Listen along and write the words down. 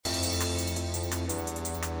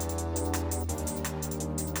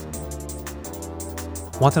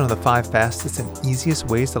Want to know the 5 fastest and easiest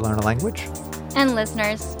ways to learn a language? And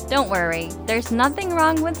listeners, don't worry. There's nothing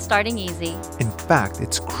wrong with starting easy. In fact,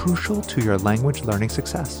 it's crucial to your language learning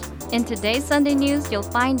success. In today's Sunday News, you'll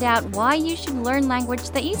find out why you should learn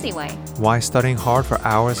language the easy way. Why studying hard for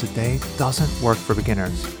hours a day doesn't work for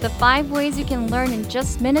beginners. The 5 ways you can learn in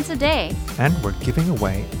just minutes a day. And we're giving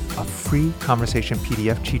away a free conversation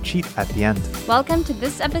PDF cheat sheet at the end. Welcome to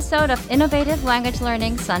this episode of Innovative Language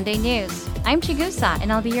Learning Sunday News. I'm Chigusa,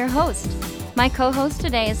 and I'll be your host. My co-host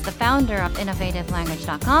today is the founder of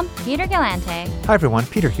InnovativeLanguage.com, Peter Galante. Hi everyone,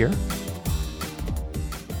 Peter here.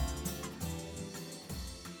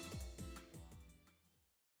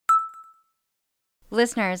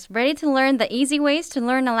 Listeners, ready to learn the easy ways to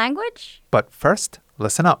learn a language? But first,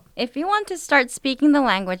 listen up. If you want to start speaking the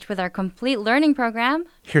language with our complete learning program,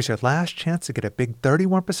 Here's your last chance to get a big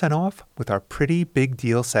 31% off with our pretty big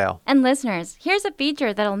deal sale. and listeners, here's a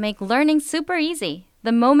feature that'll make learning super easy.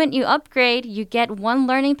 The moment you upgrade, you get one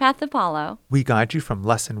learning path to follow. We guide you from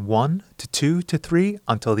lesson 1 to 2 to 3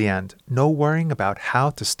 until the end. No worrying about how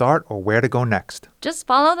to start or where to go next. Just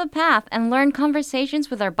follow the path and learn conversations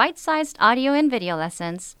with our bite-sized audio and video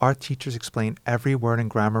lessons. Our teachers explain every word and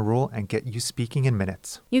grammar rule and get you speaking in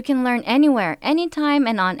minutes. You can learn anywhere, anytime,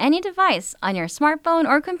 and on any device on your smartphone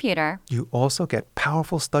or computer. You also get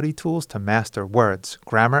powerful study tools to master words,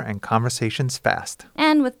 grammar, and conversations fast.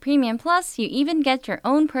 And with Premium Plus, you even get your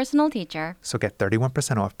own personal teacher. So get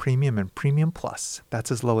 31% off Premium and Premium Plus.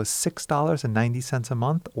 That's as low as $6.90 a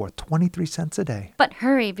month or 23 cents a day. But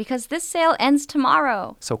hurry, because this sale ends tomorrow.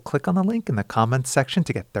 So click on the link in the comments section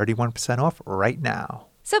to get 31% off right now.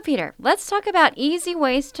 So Peter, let's talk about easy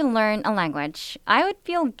ways to learn a language. I would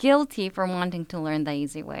feel guilty for wanting to learn the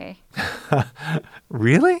easy way.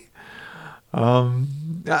 Really?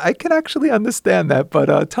 I can actually understand that,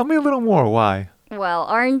 but tell me a little more. Why? Well,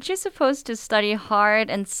 aren't you supposed to study hard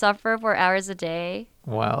and suffer for hours a day?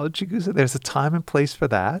 Well, Chigusa, there's a time and place for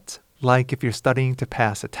that. Like if you're studying to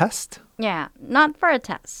pass a test. Yeah, not for a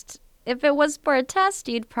test. If it was for a test,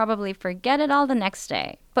 you'd probably forget it all the next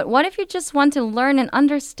day. But what if you just want to learn and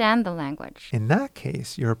understand the language? In that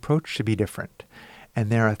case, your approach should be different. And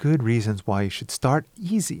there are good reasons why you should start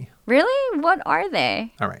easy. Really? What are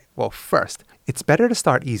they? All right. Well, first, it's better to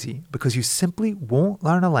start easy because you simply won't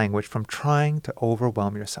learn a language from trying to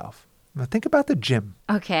overwhelm yourself. Now, think about the gym.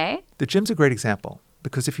 Okay. The gym's a great example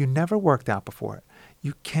because if you never worked out before,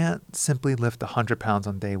 you can't simply lift 100 pounds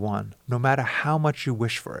on day one, no matter how much you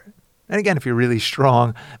wish for it. And again, if you're really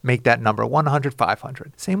strong, make that number 100,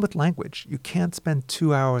 500. Same with language. You can't spend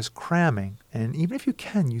 2 hours cramming. And even if you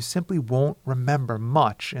can, you simply won't remember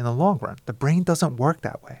much in the long run. The brain doesn't work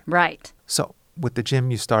that way. Right. So with the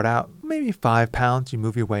gym, you start out maybe 5 pounds. You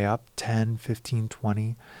move your way up 10, 15,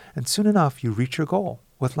 20. And soon enough, you reach your goal.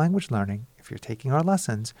 With language learning, if you're taking our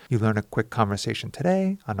lessons, you learn a quick conversation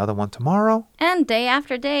today, another one tomorrow. And day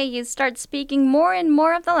after day, you start speaking more and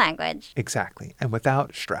more of the language. Exactly. And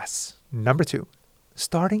without stress. Number 2,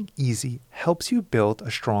 starting easy helps you build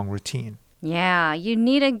a strong routine. Yeah, you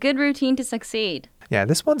need a good routine to succeed. Yeah,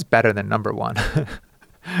 this one's better than number 1.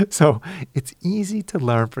 So it's easy to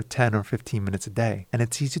learn for 10 or 15 minutes a day, and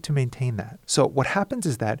it's easy to maintain that. So what happens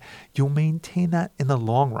is that you'll maintain that in the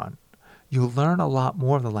long run. You'll learn a lot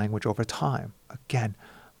more of the language over time. Again,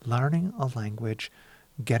 learning a language,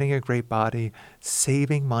 getting a great body,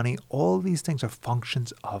 saving money, all of these things are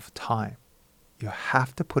functions of time. You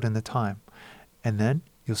have to put in the time, and then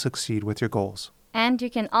you'll succeed with your goals. And you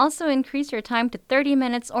can also increase your time to 30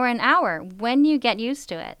 minutes or an hour when you get used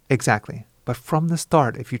to it. Exactly. But from the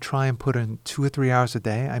start, if you try and put in 2 or 3 hours a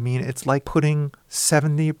day, I mean, it's like putting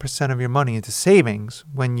 70% of your money into savings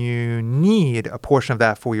when you need a portion of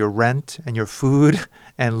that for your rent and your food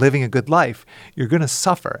and living a good life. You're going to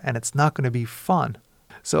suffer, and it's not going to be fun.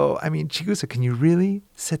 So, I mean, Chigusa, can you really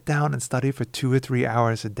sit down and study for 2 or 3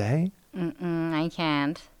 hours a day? I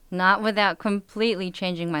can't. Not without completely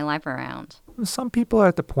changing my life around. Some people are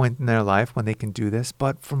at the point in their life when they can do this,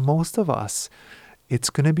 but for most of us, it's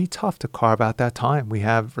going to be tough to carve out that time. We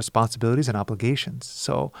have responsibilities and obligations.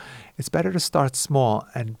 So it's better to start small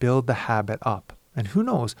and build the habit up. And who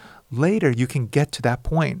knows, later you can get to that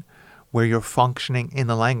point where you're functioning in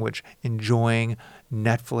the language, enjoying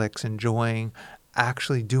Netflix, enjoying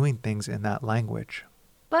actually doing things in that language.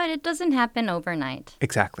 But it doesn't happen overnight.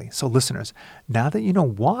 Exactly. So listeners, now that you know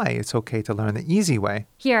why it's okay to learn the easy way,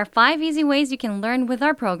 Here are 5 easy ways you can learn with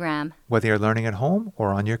our program. whether you're learning at home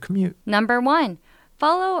or on your commute. Number 1,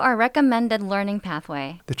 follow our recommended learning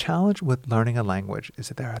pathway. The challenge with learning a language is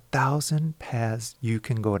that there are 1,000 paths you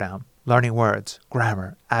can go down. Learning words,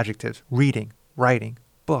 grammar, adjectives, reading, writing,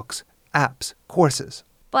 books, apps, courses.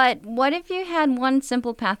 But what if you had one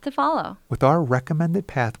simple path to follow? With our recommended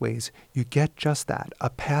pathways, you get just that, a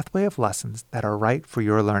pathway of lessons that are right for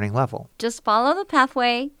your learning level. Just follow the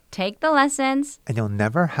pathway, take the lessons, And you'll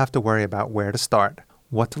never have to worry about where to start,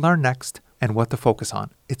 what to learn next, and what to focus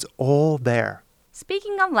on. It's all there.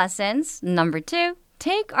 Speaking of lessons, number 2,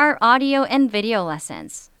 take our audio and video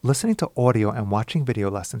lessons. Listening to audio and watching video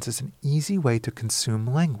lessons is an easy way to consume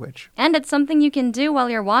language. And it's something you can do while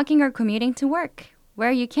you're walking or commuting to work,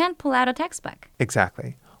 where you can't pull out a textbook.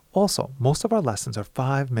 Exactly. Also, most of our lessons are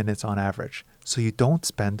 5 minutes on average, so you don't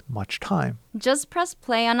spend much time. Just press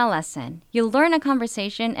play on a lesson. You'll learn a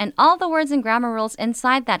conversation and all the words and grammar rules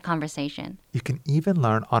inside that conversation. You can even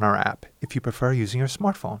learn on our app if you prefer using your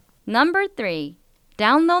smartphone. Number 3,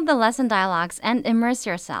 download the lesson dialogues and immerse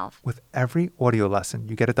yourself. With every audio lesson,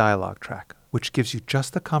 you get a dialogue track, which gives you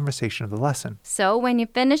just the conversation of the lesson. So when you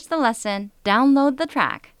finish the lesson, download the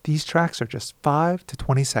track. These tracks are just 5 to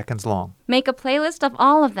 20 seconds long. Make a playlist of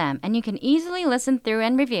all of them, and you can easily listen through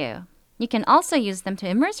and review. You can also use them to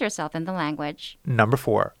immerse yourself in the language. Number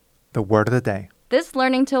 4, the word of the day. This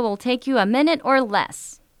learning tool will take you a minute or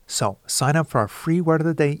less. So sign up for our free word of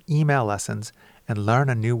the day email lessons and learn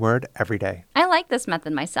a new word every day. I like this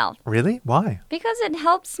method myself. Really? Why? Because it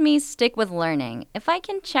helps me stick with learning. If I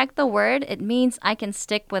can check the word, it means I can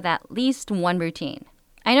stick with at least one routine.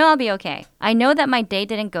 I know I'll be okay. I know that my day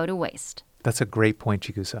didn't go to waste. That's a great point,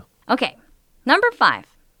 Chigusa. Okay, number 5.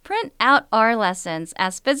 Print out our lessons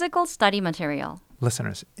as physical study material.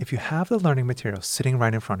 Listeners, if you have the learning material sitting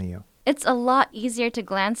right in front of you, It's a lot easier to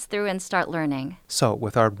glance through and start learning. so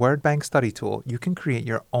with our word bank study tool, you can create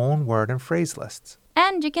your own word and phrase lists.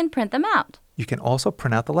 And you can print them out. You can also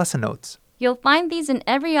print out the lesson notes. You'll find these in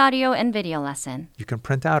every audio and video lesson, You can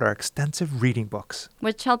print out our extensive reading books.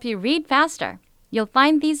 which help you read faster. You'll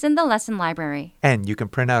find these in the lesson library. And you can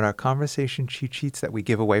print out our conversation cheat sheets that we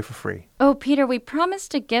give away for free. Oh, Peter, we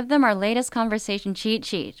promised to give them our latest conversation cheat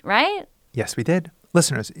sheet, right? Yes, we did.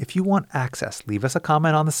 Listeners, if you want access, leave us a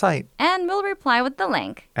comment on the site. And we'll reply with the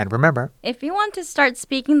link. And remember, If you want to start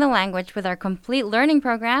speaking the language with our complete learning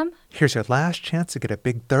program, here's your last chance to get a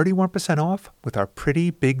big 31% off with our pretty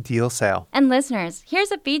big deal sale. and listeners,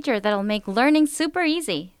 here's a feature that'll make learning super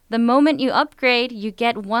easy. The moment you upgrade, you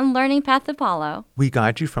get one learning path to follow. We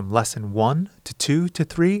guide you from lesson 1 to 2 to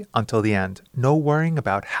 3 until the end. No worrying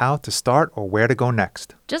about how to start or where to go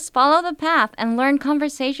next. Just follow the path and learn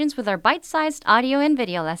conversations with our bite-sized audio and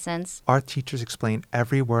video lessons. Our teachers explain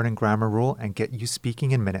every word and grammar rule and get you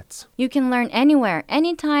speaking in minutes. You can learn anywhere,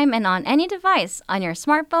 anytime, and on any device on your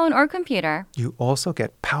smartphone or computer. You also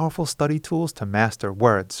get powerful study tools to master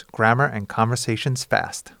words, grammar, and conversations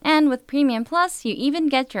fast. And with Premium Plus, you even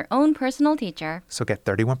get your own personal teacher. So get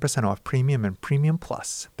 31% off Premium and Premium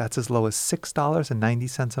Plus. That's as low as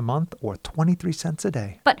 $6.90 a month or 23 cents a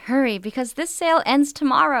day. But hurry, because this sale ends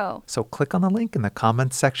tomorrow. So click on the link in the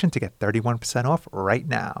comments section to get 31% off right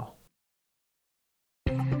now.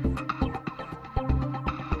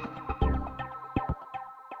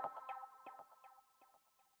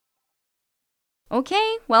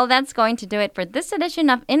 Okay, well, that's going to do it for this edition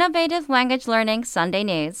of Innovative Language Learning Sunday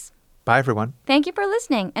News. Bye, everyone. Thank you for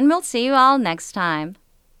listening, and we'll see you all next time.